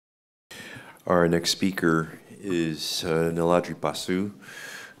Our next speaker is Niladri Basu,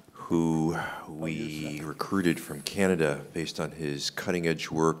 who we recruited from Canada based on his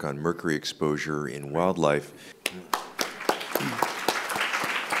cutting-edge work on mercury exposure in wildlife.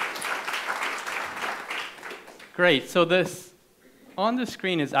 Great. So this on the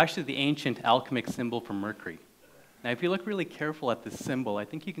screen is actually the ancient alchemic symbol for mercury. Now, if you look really careful at this symbol, I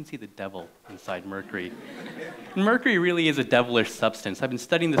think you can see the devil inside mercury. And mercury really is a devilish substance. I've been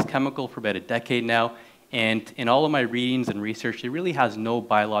studying this chemical for about a decade now, and in all of my readings and research, it really has no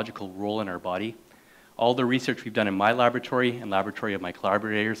biological role in our body. All the research we've done in my laboratory and laboratory of my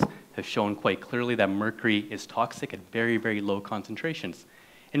collaborators have shown quite clearly that mercury is toxic at very, very low concentrations.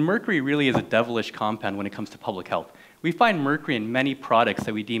 And mercury really is a devilish compound when it comes to public health. We find mercury in many products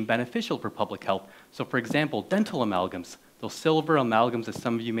that we deem beneficial for public health. So for example, dental amalgams, those silver amalgams that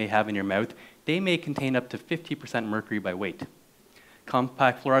some of you may have in your mouth, they may contain up to 50% mercury by weight.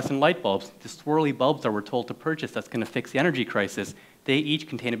 Compact fluorescent light bulbs, the swirly bulbs that we're told to purchase that's going to fix the energy crisis, they each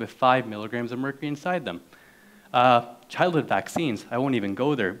contain about 5 milligrams of mercury inside them. Childhood vaccines, I won't even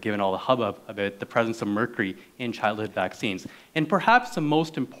go there given all the hubbub about the presence of mercury in childhood vaccines. And perhaps the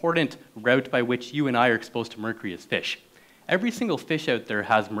most important route by which you and I are exposed to mercury is fish. Every single fish out there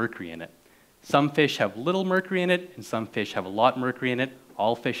has mercury in it. Some fish have little mercury in it, and some fish have a lot of mercury in it.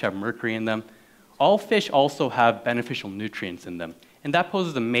 All fish have mercury in them. All fish also have beneficial nutrients in them. And that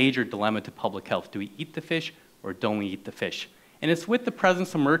poses a major dilemma to public health. Do we eat the fish or don't we eat the fish? And it's with the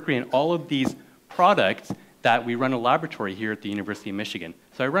presence of mercury in all of these products that we run a laboratory here at the University of Michigan.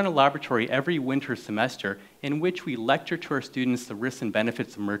 So I run a laboratory every winter semester in which we lecture to our students the risks and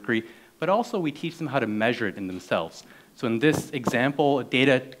benefits of mercury, but also we teach them how to measure it in themselves. So in this example,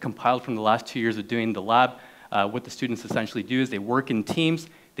 data compiled from the last 2 years of doing the lab, what the students essentially do is they work in teams,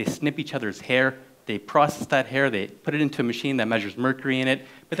 they snip each other's hair, they process that hair, they put it into a machine that measures mercury in it,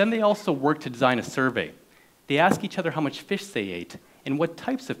 but then they also work to design a survey. They ask each other how much fish they ate and what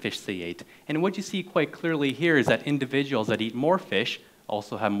types of fish they ate. And what you see quite clearly here is that individuals that eat more fish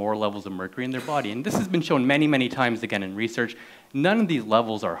also have more levels of mercury in their body. And this has been shown many, many times again in research. None of these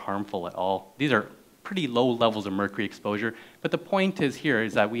levels are harmful at all. These are pretty low levels of mercury exposure. But the point is here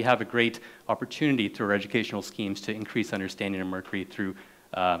is that we have a great opportunity through our educational schemes to increase understanding of mercury through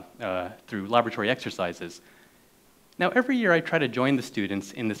laboratory exercises. Now, every year I try to join the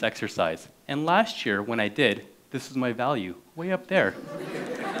students in this exercise. And last year, when I did, this is my value, way up there.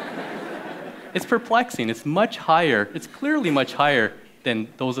 It's perplexing. It's much higher. It's clearly much higher than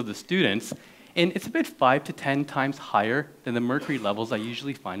those of the students. And it's about 5 to 10 times higher than the mercury levels I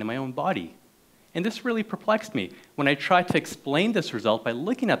usually find in my own body. And this really perplexed me. When I tried to explain this result by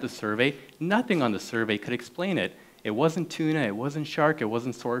looking at the survey, nothing on the survey could explain it. It wasn't tuna, it wasn't shark, it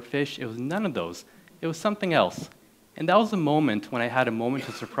wasn't swordfish, it was none of those. It was something else. And that was the moment when I had a moment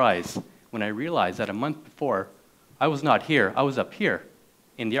of surprise, when I realized that a month before, I was not here, I was up here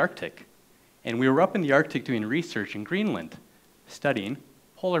in the Arctic. And we were up in the Arctic doing research in Greenland, studying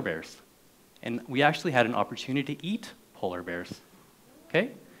polar bears. And we actually had an opportunity to eat polar bears,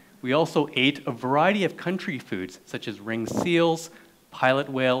 okay? We also ate a variety of country foods, such as ringed seals, pilot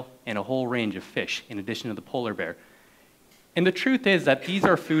whale, and a whole range of fish, in addition to the polar bear. And the truth is that these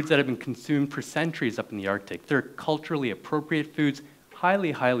are foods that have been consumed for centuries up in the Arctic. They're culturally appropriate foods,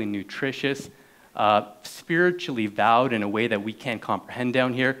 highly, highly nutritious, spiritually vowed in a way that we can't comprehend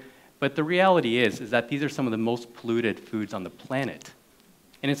down here. But the reality is that these are some of the most polluted foods on the planet.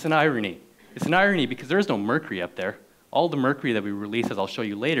 And it's an irony. It's an irony because there's no mercury up there. All the mercury that we release, as I'll show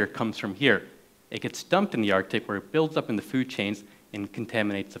you later, comes from here. It gets dumped in the Arctic where it builds up in the food chains and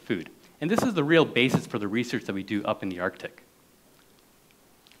contaminates the food. And this is the real basis for the research that we do up in the Arctic.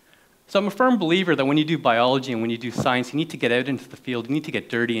 So I'm a firm believer that when you do biology and when you do science, you need to get out into the field, you need to get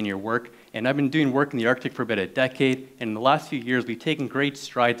dirty in your work. And I've been doing work in the Arctic for about a decade, and in the last few years, we've taken great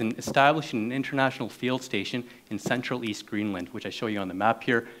strides in establishing an international field station in central East Greenland, which I show you on the map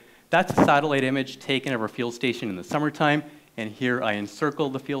here. That's a satellite image taken of our field station in the summertime, and here I encircle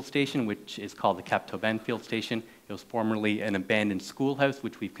the field station, which is called the Cap-Tauben field station. It was formerly an abandoned schoolhouse,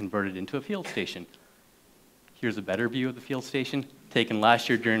 which we've converted into a field station. Here's a better view of the field station, taken last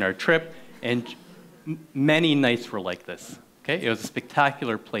year during our trip, and many nights were like this. Okay? It was a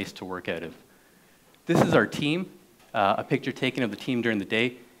spectacular place to work out of. This is our team, a picture taken of the team during the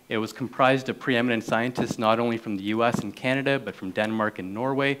day. It was comprised of preeminent scientists, not only from the US and Canada, but from Denmark and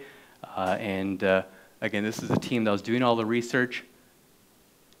Norway. Again, this is a team that was doing all the research.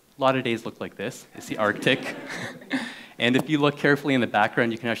 A lot of days look like this. It's the Arctic. And if you look carefully in the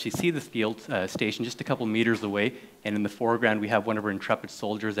background, you can actually see this field station just a couple meters away. And in the foreground, we have one of our intrepid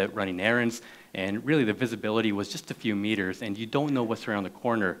soldiers out running errands. And really, the visibility was just a few meters. And you don't know what's around the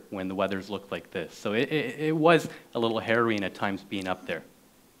corner when the weathers look like this. So it was a little harrowing at times being up there.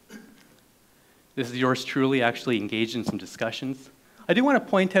 This is yours truly actually engaged in some discussions. I do want to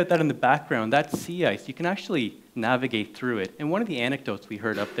point out that in the background, that sea ice, you can actually navigate through it. And one of the anecdotes we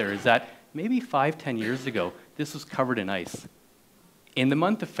heard up there is that maybe 5, 10 years ago, this was covered in ice. In the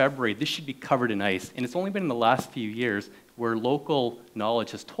month of February, this should be covered in ice. And it's only been in the last few years where local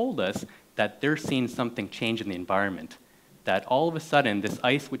knowledge has told us that they're seeing something change in the environment. That all of a sudden, this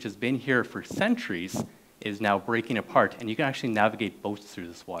ice, which has been here for centuries, is now breaking apart, and you can actually navigate boats through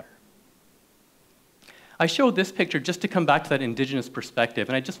this water. I showed this picture just to come back to that indigenous perspective,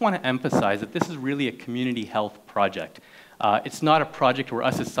 and I just want to emphasize that this is really a community health project. It's not a project where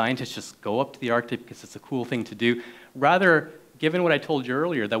us as scientists just go up to the Arctic because it's a cool thing to do. Rather, given what I told you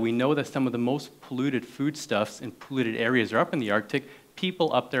earlier, that we know that some of the most polluted foodstuffs and polluted areas are up in the Arctic,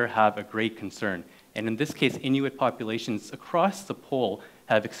 people up there have a great concern. And in this case, Inuit populations across the pole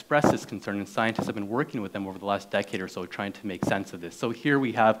have expressed this concern, and scientists have been working with them over the last decade or so trying to make sense of this. So here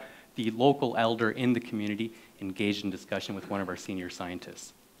we have the local elder in the community engaged in discussion with one of our senior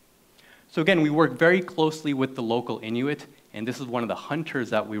scientists. So again, we work very closely with the local Inuit, and this is one of the hunters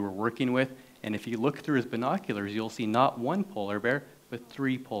that we were working with. And if you look through his binoculars, you'll see not one polar bear, but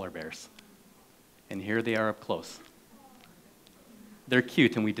 3 polar bears. And here they are up close. They're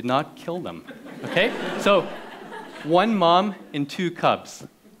cute, and we did not kill them, okay? So 1 mom and 2 cubs.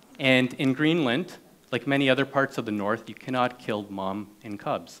 And in Greenland, like many other parts of the north, you cannot kill mom and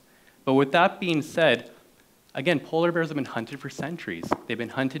cubs. But with that being said, again, polar bears have been hunted for centuries. They've been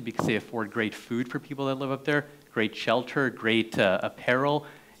hunted because they afford great food for people that live up there, great shelter, great apparel,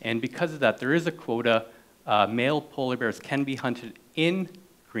 and because of that, there is a quota. Male polar bears can be hunted in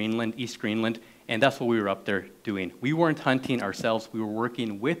Greenland, East Greenland, and that's what we were up there doing. We weren't hunting ourselves. We were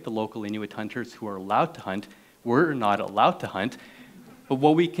working with the local Inuit hunters who are allowed to hunt. We're not allowed to hunt. But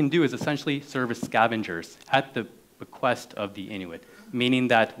what we can do is essentially serve as scavengers at the request of the Inuit, meaning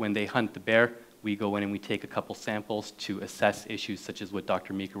that when they hunt the bear, we go in and we take a couple samples to assess issues such as what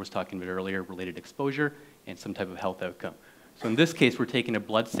Dr. Meeker was talking about earlier, related exposure and some type of health outcome. So in this case, we're taking a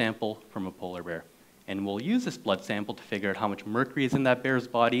blood sample from a polar bear. And we'll use this blood sample to figure out how much mercury is in that bear's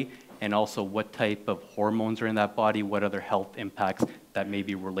body and also what type of hormones are in that body, what other health impacts that may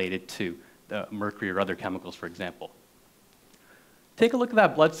be related to the mercury or other chemicals, for example. Take a look at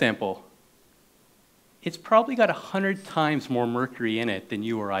that blood sample. It's probably got 100 times more mercury in it than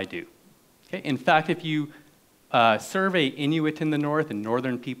you or I do. Okay? In fact, if you survey Inuit in the north and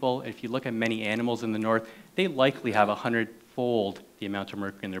northern people, if you look at many animals in the north, they likely have 100-fold the amount of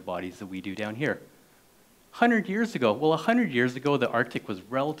mercury in their bodies that we do down here. 100 years ago, well, 100 years ago, the Arctic was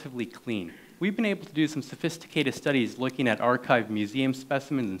relatively clean. We've been able to do some sophisticated studies looking at archived museum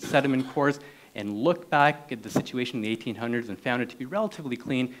specimens and sediment cores and look back at the situation in the 1800s and found it to be relatively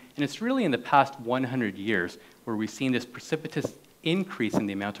clean. And it's really in the past 100 years where we've seen this precipitous increase in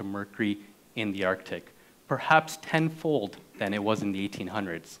the amount of mercury in the Arctic, perhaps tenfold than it was in the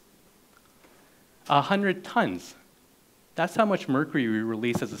 1800s. 100 tons. That's how much mercury we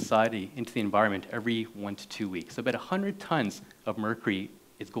release as a society into the environment every 1 to 2 weeks. So about 100 tons of mercury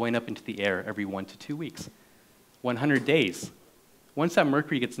is going up into the air every 1 to 2 weeks. 100 days. Once that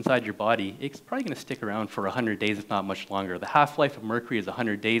mercury gets inside your body, it's probably going to stick around for 100 days, if not much longer. The half-life of mercury is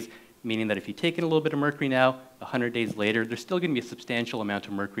 100 days, meaning that if you take in a little bit of mercury now, 100 days later, there's still going to be a substantial amount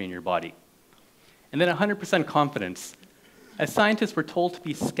of mercury in your body. And then 100% confidence. As scientists, we're told to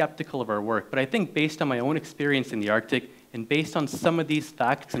be skeptical of our work, but I think based on my own experience in the Arctic and based on some of these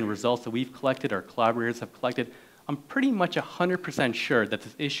facts and results that we've collected, our collaborators have collected, I'm pretty much 100% sure that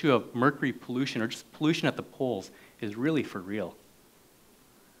this issue of mercury pollution or just pollution at the poles is really for real.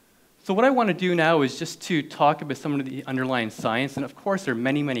 So what I want to do now is just to talk about some of the underlying science, and of course there are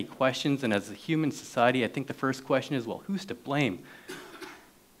many, many questions, and as a human society, I think the first question is, well, who's to blame?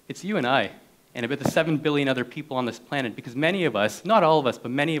 It's you and I, and about the 7 billion other people on this planet, because many of us, not all of us,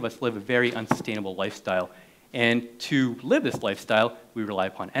 but many of us live a very unsustainable lifestyle. And to live this lifestyle, we rely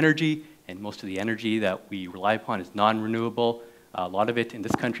upon energy, and most of the energy that we rely upon is non-renewable. A lot of it, in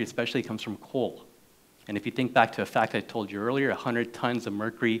this country especially, comes from coal. And if you think back to a fact I told you earlier, 100 tons of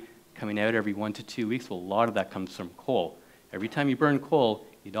mercury coming out every 1 to 2 weeks, well, a lot of that comes from coal. Every time you burn coal,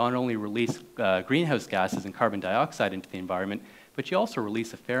 you not only release greenhouse gases and carbon dioxide into the environment, but you also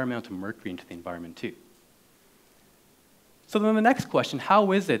release a fair amount of mercury into the environment too. So then the next question,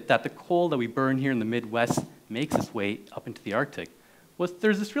 how is it that the coal that we burn here in the Midwest makes its way up into the Arctic? Well,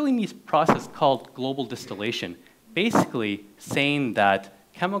 there's this really neat process called global distillation. basically saying that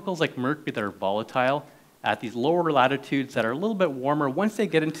chemicals like mercury that are volatile at these lower latitudes that are a little bit warmer, once they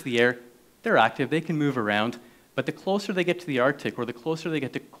get into the air, they're active, they can move around, but the closer they get to the Arctic or the closer they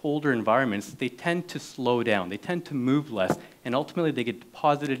get to colder environments, they tend to slow down, they tend to move less, and ultimately they get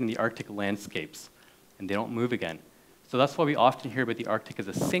deposited in the Arctic landscapes, and they don't move again. So that's why we often hear about the Arctic as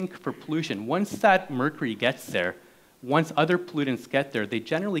a sink for pollution. Once that mercury gets there, once other pollutants get there, they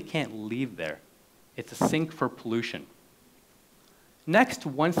generally can't leave there. It's a sink for pollution. Next,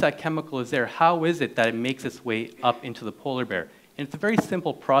 once that chemical is there, how is it that it makes its way up into the polar bear? And it's a very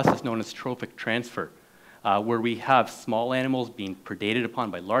simple process known as trophic transfer, where we have small animals being predated upon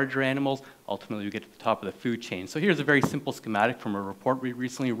by larger animals. Ultimately, we get to the top of the food chain. So here's a very simple schematic from a report we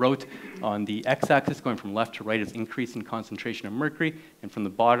recently wrote. On the x-axis, going from left to right, is increasing concentration of mercury, and from the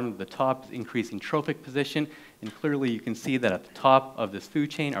bottom to the top is increasing trophic position. And clearly, you can see that at the top of this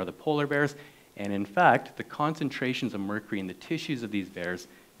food chain are the polar bears. And in fact, the concentrations of mercury in the tissues of these bears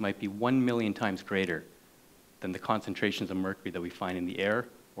might be 1 million times greater than the concentrations of mercury that we find in the air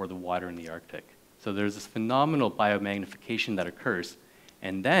or the water in the Arctic. So there's this phenomenal biomagnification that occurs.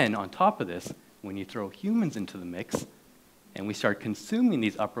 And then on top of this, when you throw humans into the mix and we start consuming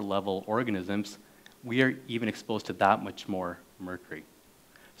these upper level organisms, we are even exposed to that much more mercury.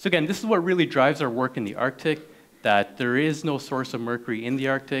 So again, this is what really drives our work in the Arctic, that there is no source of mercury in the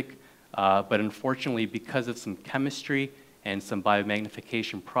Arctic, but unfortunately, because of some chemistry and some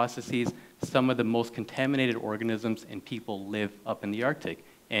biomagnification processes, some of the most contaminated organisms and people live up in the Arctic.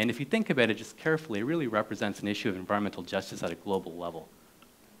 And if you think about it just carefully, it really represents an issue of environmental justice at a global level.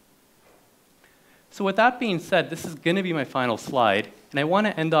 So with that being said, this is going to be my final slide, and I want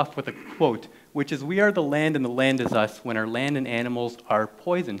to end off with a quote, which is, "We are the land and the land is us. When our land and animals are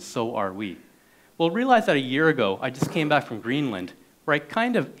poisoned, so are we." Well, realize that a year ago, I just came back from Greenland, where I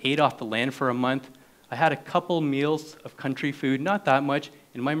kind of ate off the land for a month. I had a couple meals of country food, not that much,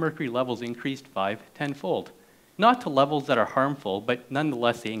 and my mercury levels increased 5-10-fold. Not to levels that are harmful, but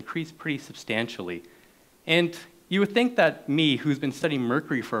nonetheless, they increased pretty substantially. And you would think that me, who's been studying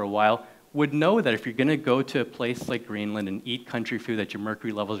mercury for a while, would know that if you're going to go to a place like Greenland and eat country food, that your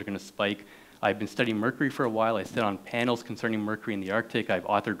mercury levels are going to spike. I've been studying mercury for a while. I sit on panels concerning mercury in the Arctic. I've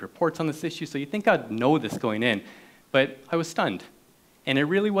authored reports on this issue, so you'd think I'd know this going in. But I was stunned. And it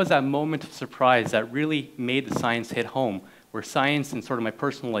really was that moment of surprise that really made the science hit home, where science and sort of my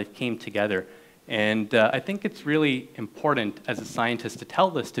personal life came together. And I think it's really important as a scientist to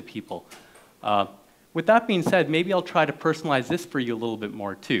tell this to people. With that being said, maybe I'll try to personalize this for you a little bit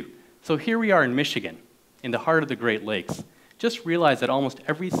more too. So here we are in Michigan, in the heart of the Great Lakes. Just realize that almost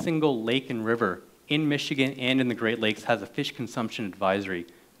every single lake and river in Michigan and in the Great Lakes has a fish consumption advisory,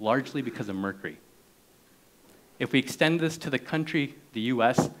 largely because of mercury. If we extend this to the country, the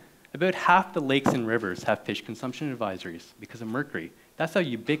US, about half the lakes and rivers have fish consumption advisories because of mercury. That's how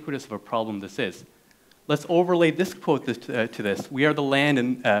ubiquitous of a problem this is. Let's overlay this quote to this. "We are the land,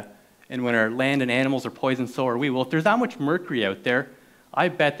 and when our land and animals are poisoned, so are we." Well, if there's that much mercury out there, I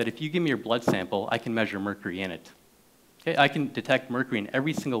bet that if you give me your blood sample, I can measure mercury in it. Okay? I can detect mercury in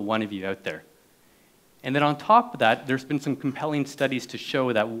every single one of you out there. And then on top of that, there's been some compelling studies to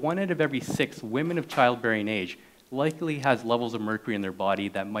show that 1 out of every 6 women of childbearing age likely has levels of mercury in their body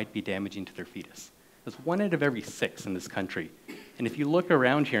that might be damaging to their fetus. That's 1 out of every 6 in this country. And if you look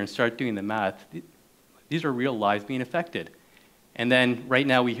around here and start doing the math, these are real lives being affected. And then right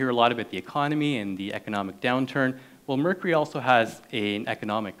now we hear a lot about the economy and the economic downturn. Well, mercury also has an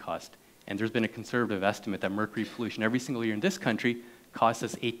economic cost. And there's been a conservative estimate that mercury pollution every single year in this country costs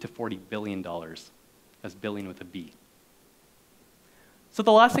us $8 to $40 billion. That's billion with a B. So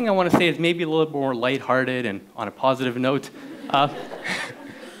the last thing I want to say is maybe a little more lighthearted and on a positive note.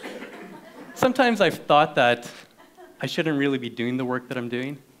 Sometimes I've thought that I shouldn't really be doing the work that I'm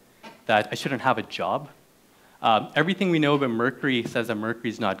doing, that I shouldn't have a job. Everything we know about mercury says that mercury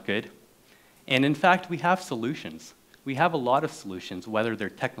is not good. And in fact, we have solutions. We have a lot of solutions, whether they're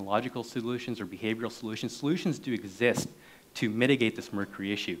technological solutions or behavioral solutions. Solutions do exist to mitigate this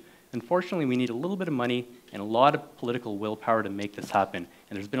mercury issue. Unfortunately, we need a little bit of money and a lot of political willpower to make this happen.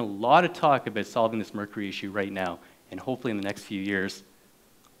 And there's been a lot of talk about solving this mercury issue right now. And hopefully in the next few years,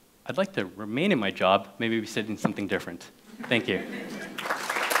 I'd like to remain in my job, maybe be studying something different. Thank you.